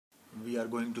we are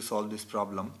going to solve this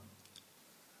problem.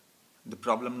 The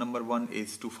problem number 1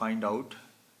 is to find out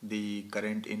the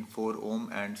current in 4 ohm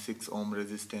and 6 ohm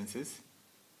resistances,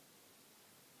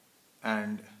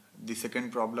 and the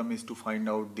second problem is to find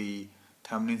out the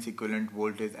Thevenin's equivalent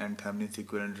voltage and Thevenin's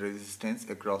equivalent resistance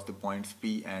across the points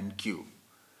P and Q.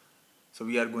 So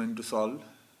we are going to solve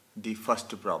the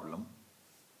first problem.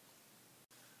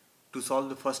 To solve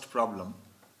the first problem,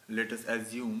 let us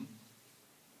assume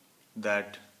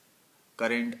that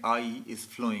current I is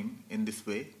flowing in this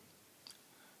way.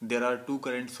 There are two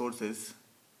current sources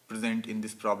present in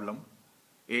this problem,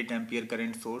 8 ampere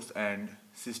current source and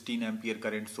 16 ampere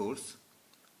current source.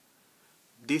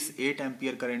 This 8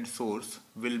 ampere current source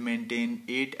will maintain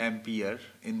 8 ampere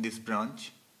in this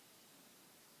branch.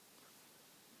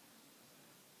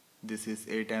 This is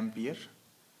 8 ampere.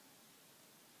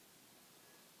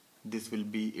 This will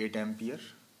be 8 ampere.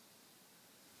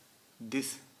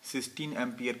 This 16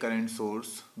 ampere current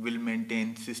source will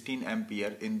maintain 16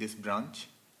 ampere in this branch.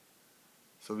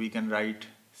 So we can write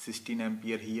 16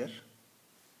 ampere here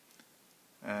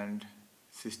and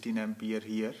 16 ampere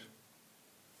here.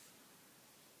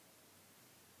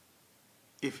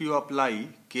 If you apply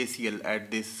KCL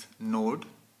at this node,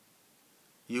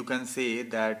 you can say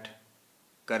that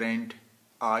current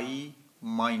I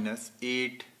minus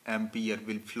 8 ampere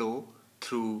will flow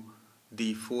through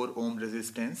the 4 ohm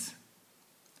resistance,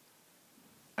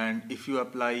 and if you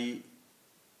apply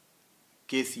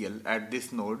KCL at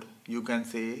this node, you can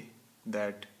say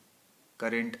that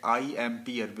current I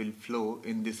ampere will flow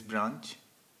in this branch.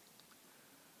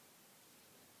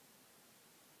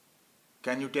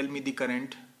 Can you tell me the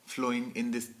current flowing in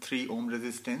this 3 ohm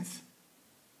resistance?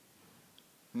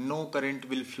 No current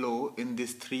will flow in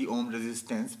this 3 ohm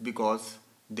resistance because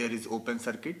there is open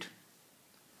circuit.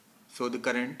 So the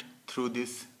current through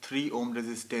this 3 ohm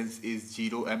resistance is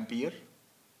 0 ampere.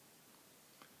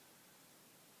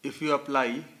 If you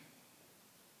apply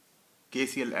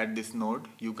KCL at this node,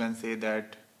 you can say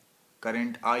that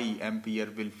current I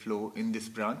ampere will flow in this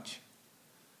branch.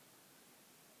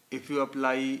 If you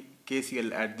apply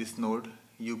KCL at this node,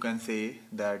 you can say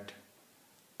that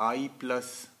I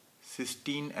plus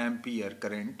 16 ampere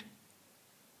current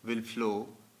will flow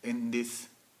in this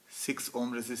 6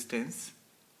 ohm resistance.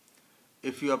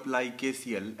 If you apply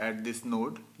KCL at this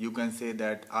node, you can say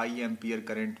that I ampere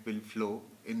current will flow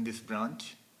in this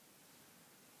branch.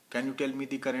 Can you tell me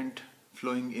the current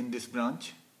flowing in this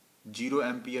branch? 0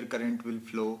 ampere current will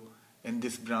flow in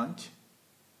this branch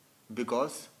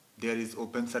because there is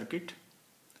open circuit.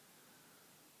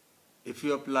 If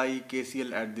you apply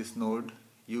KCL at this node,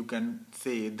 you can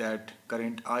say that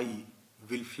current I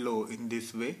will flow in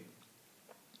this way.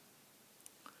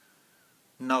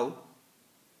 Now,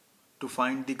 to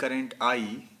find the current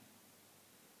I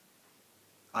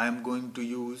am going to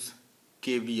use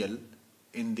KVL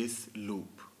in this loop.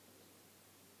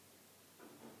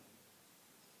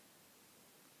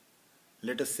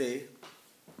 Let us say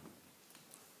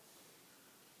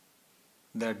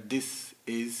that this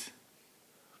is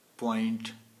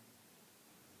point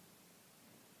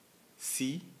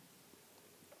C.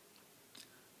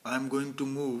 I am going to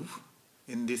move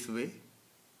in this way.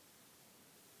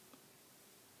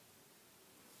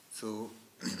 So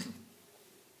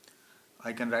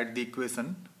I can write the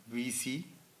equation VC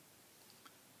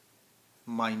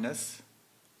minus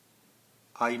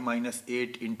I minus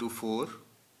 8 into 4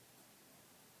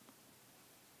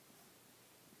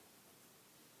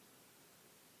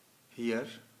 here.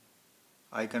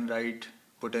 I can write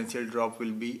potential drop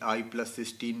will be I plus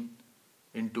 16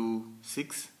 into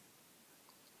 6.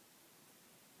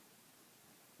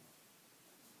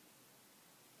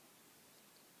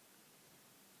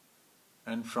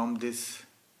 And from this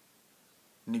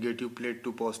negative plate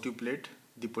to positive plate,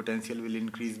 the potential will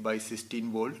increase by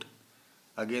 16 volt.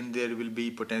 Again there will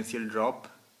be potential drop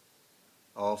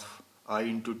of I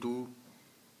into 2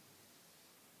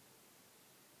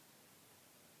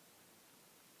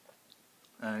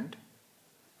 and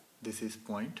this is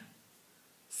point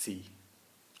C.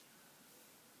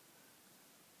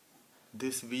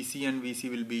 This VC and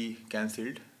VC will be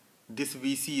cancelled. This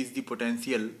VC is the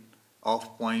potential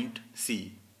of point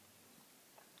C.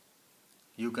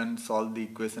 You can solve the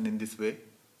equation in this way.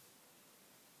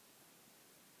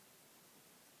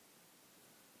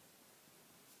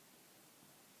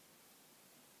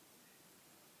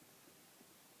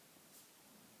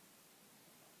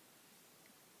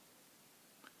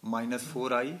 Minus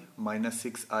 4i minus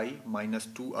 6i minus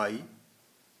 2i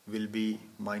will be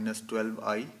minus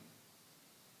 12i,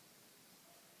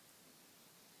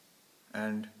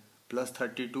 and plus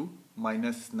 32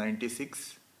 minus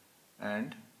 96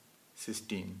 and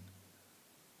 16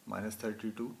 minus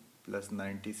 32 plus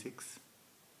 96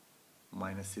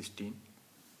 minus 16.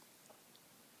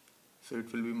 So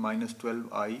it will be minus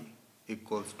 12I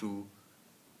equals to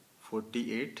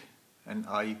 48 and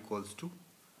I equals to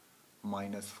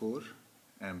minus 4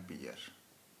 ampere.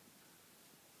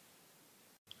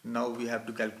 Now we have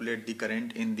to calculate the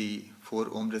current in the 4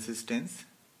 ohm resistance.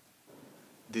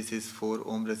 This is 4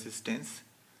 ohm resistance.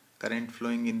 Current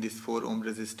flowing in this 4 ohm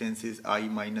resistance is I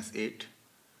minus 8.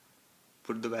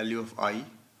 Put the value of I.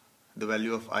 The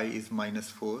value of I is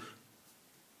minus 4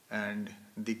 and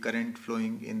the current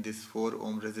flowing in this 4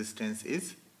 ohm resistance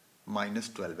is minus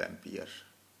 12 ampere.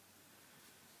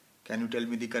 Can you tell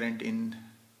me the current in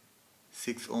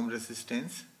 6 ohm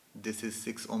resistance? This is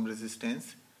 6 ohm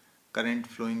resistance. Current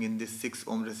flowing in this 6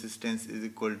 ohm resistance is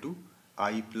equal to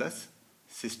I plus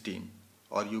 16,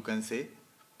 or you can say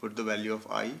put the value of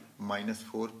I minus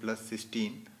 4 plus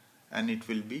 16 and it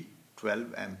will be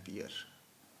 12 ampere.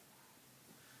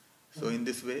 So in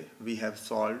this way we have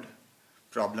solved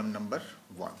problem number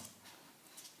 1.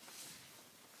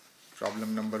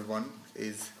 Problem number 1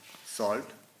 is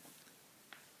solved.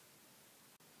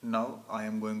 Now I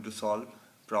am going to solve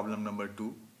problem number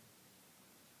 2.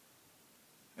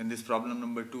 In this problem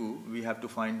number 2, we have to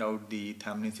find out the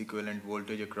Thevenin's equivalent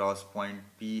voltage across point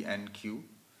P and Q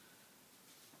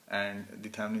and the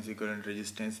Thevenin's equivalent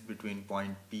resistance between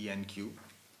point P and Q.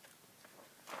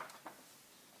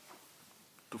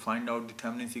 To find out the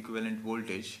Thevenin's equivalent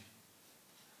voltage,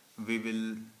 we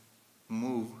will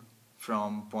move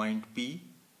from point P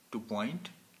to point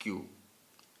Q.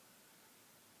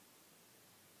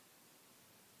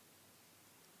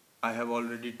 I have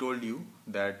already told you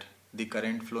that the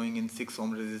current flowing in 6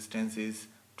 ohm resistance is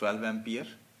 12 ampere.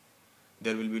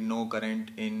 There will be no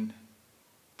current in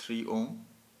 3 ohm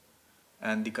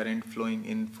and the current flowing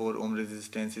in 4 ohm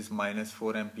resistance is minus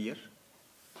 4 ampere.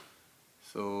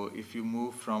 So if you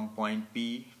move from point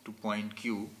P to point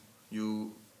Q,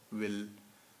 you will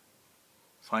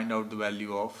find out the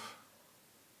value of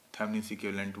Thevenin's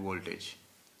equivalent voltage.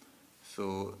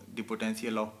 So the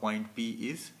potential of point P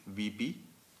is Vp.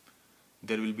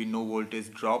 There will be no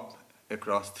voltage drop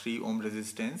across 3 ohm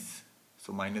resistance,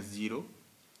 so minus 0.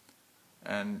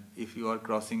 And if you are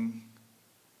crossing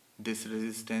this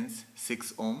resistance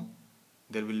 6 ohm,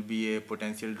 there will be a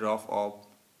potential drop of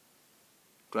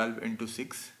 12 into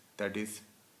 6, that is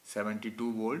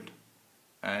 72 volt,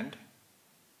 and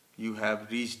you have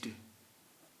reached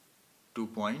to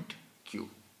point Q.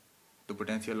 The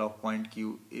potential of point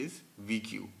Q is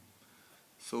VQ.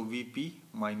 So Vp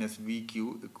minus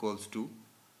VQ equals to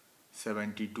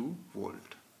 72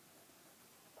 volt.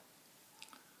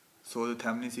 So the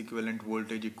Thevenin's equivalent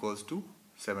voltage equals to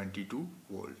 72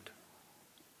 volt.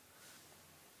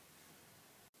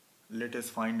 Let us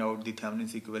find out the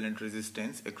Thevenin's equivalent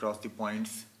resistance across the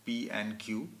points P and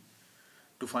Q.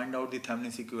 To find out the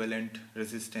Thevenin's equivalent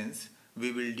resistance,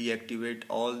 we will deactivate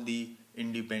all the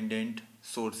independent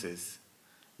sources.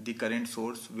 The current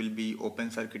source will be open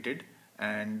circuited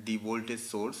and the voltage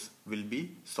source will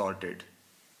be shorted.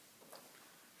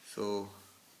 So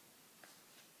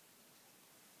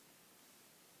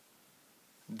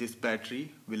this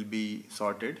battery will be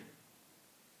shorted.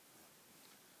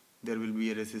 There will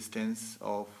be a resistance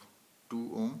of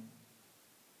 2 ohm.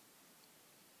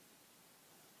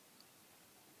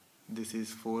 This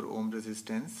is 4 ohm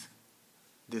resistance.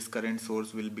 This current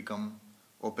source will become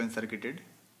open circuited.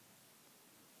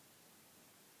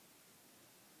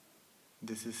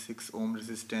 This is 6 ohm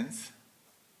resistance.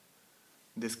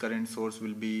 This current source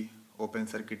will be open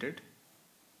circuited.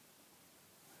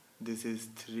 This is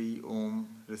 3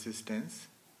 ohm resistance.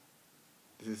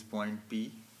 This is point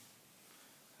P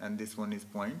and this one is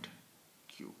point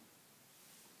Q.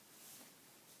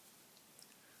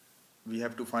 We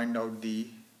have to find out the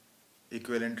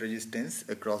equivalent resistance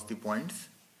across the points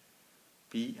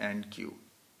P and Q.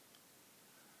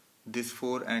 This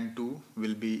 4 and 2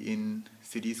 will be in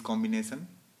series combination.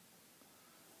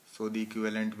 So the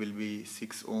equivalent will be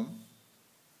 6 ohm.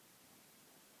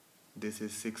 This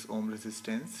is 6 ohm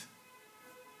resistance.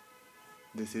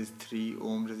 This is 3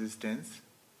 ohm resistance.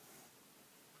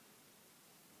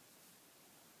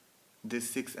 This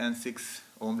 6 and 6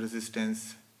 ohm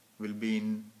resistance will be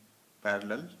in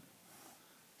parallel.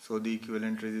 So the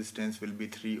equivalent resistance will be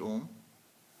 3 ohm.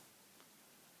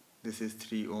 This is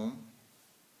 3 ohm.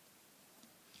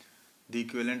 The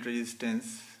equivalent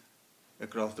resistance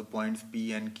across the points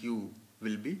P and Q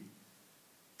will be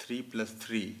 3 plus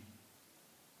 3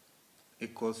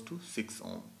 equals to 6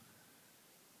 ohm.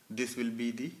 This will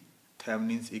be the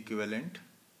Thevenin's equivalent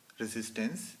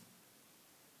resistance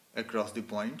across the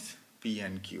points P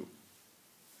and Q.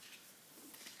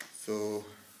 So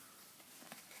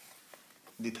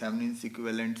the Thevenin's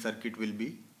equivalent circuit will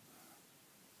be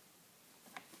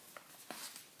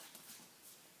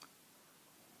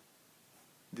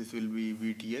this will be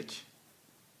VTH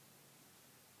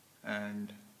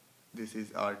and this is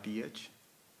RTH.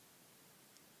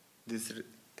 This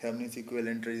Thevenin's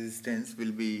equivalent resistance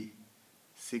will be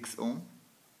 6 ohm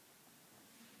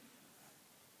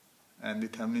and the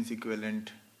Thevenin's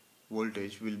equivalent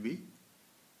voltage will be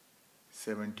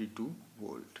 72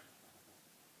 volt.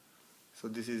 So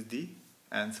this is the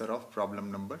answer of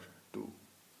problem number 2.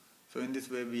 So in this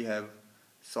way we have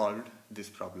solved this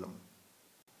problem.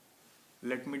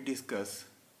 Let me discuss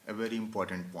a very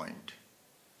important point.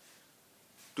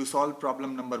 To solve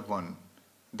problem number 1,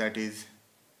 that is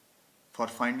for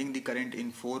finding the current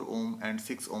in 4 ohm and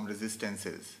 6 ohm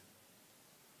resistances,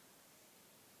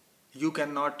 you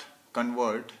cannot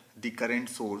convert the current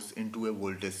source into a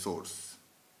voltage source.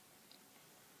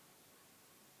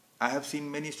 I have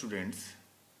seen many students,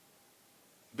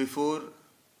 before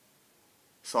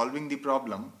solving the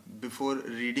problem, before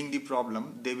reading the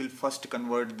problem, they will first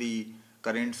convert the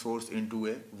current source into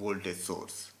a voltage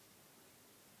source.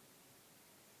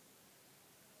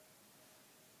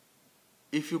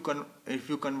 If you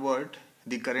convert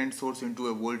the current source into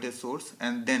a voltage source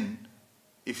and then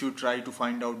if you try to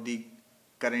find out the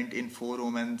current in 4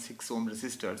 ohm and 6 ohm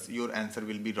resistors, your answer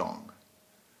will be wrong.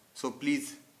 So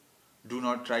please do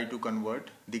not try to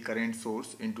convert the current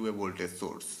source into a voltage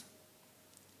source.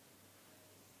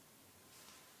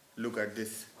 Look at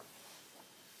this.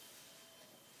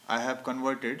 I have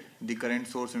converted the current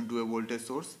source into a voltage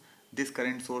source. This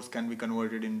current source can be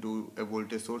converted into a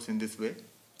voltage source in this way.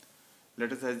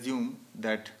 Let us assume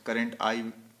that current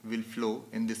I will flow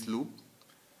in this loop.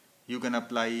 You can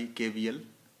apply KVL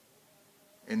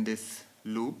in this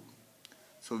loop.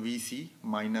 So VC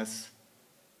minus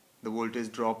the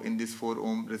voltage drop in this 4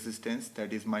 ohm resistance,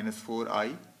 that is minus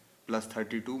 4I plus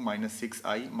 32 minus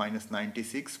 6I minus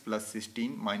 96 plus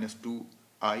 16 minus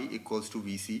 2I equals to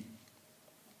VC.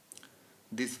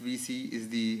 This VC is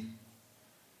the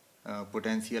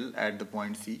potential at the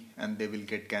point C and they will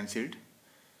get cancelled,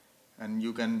 and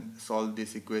you can solve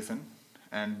this equation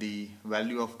and the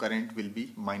value of current will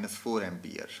be minus 4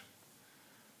 ampere.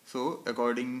 So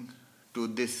according to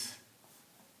this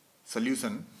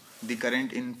solution, the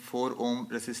current in 4 ohm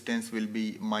resistance will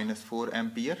be minus 4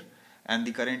 ampere and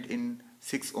the current in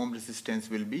 6 ohm resistance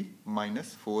will be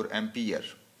minus 4 ampere.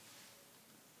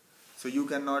 So you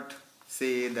cannot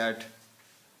say that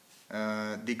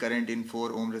the current in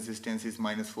 4 ohm resistance is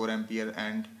minus 4 ampere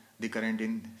and the current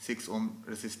in 6 ohm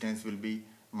resistance will be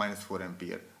minus 4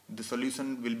 ampere. The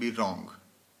solution will be wrong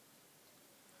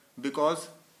because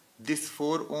this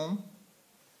 4 ohm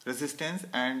resistance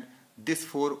and this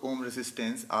 4 ohm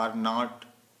resistance are not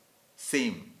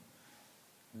same.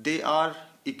 They are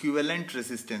equivalent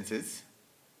resistances.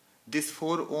 This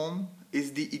 4 ohm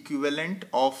is the equivalent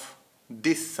of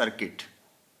this circuit.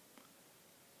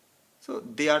 So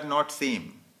they are not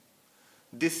same.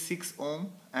 This 6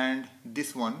 ohm and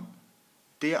this one,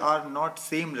 they are not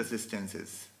same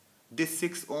resistances. This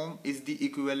 6 ohm is the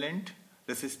equivalent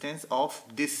resistance of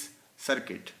this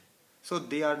circuit. So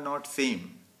they are not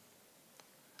same.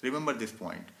 Remember this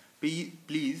point.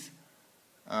 Please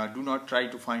do not try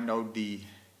to find out the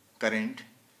current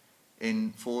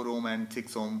in 4 ohm and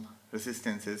 6 ohm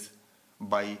resistances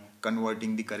by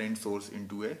converting the current source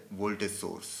into a voltage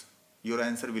source. Your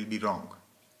answer will be wrong.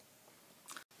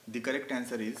 The correct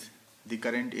answer is the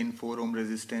current in 4 ohm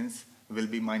resistance will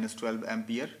be minus 12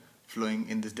 ampere flowing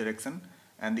in this direction,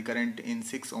 and the current in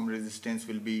 6 ohm resistance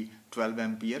will be 12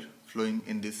 ampere flowing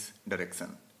in this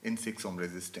direction in 6 ohm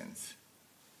resistance.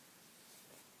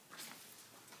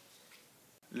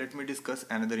 Let me discuss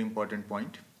another important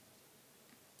point.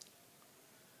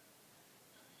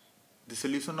 The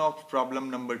solution of problem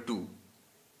number 2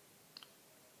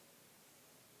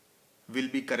 will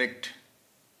be correct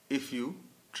if you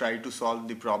try to solve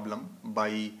the problem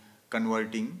by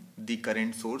converting the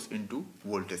current source into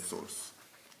voltage source.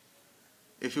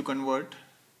 If you convert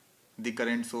the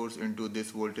current source into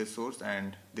this voltage source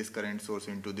and this current source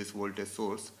into this voltage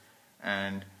source,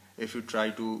 and if you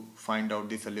try to find out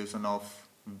the solution of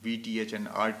VTH and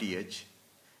RTH,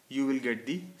 you will get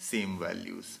the same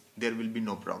values. There will be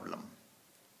no problem.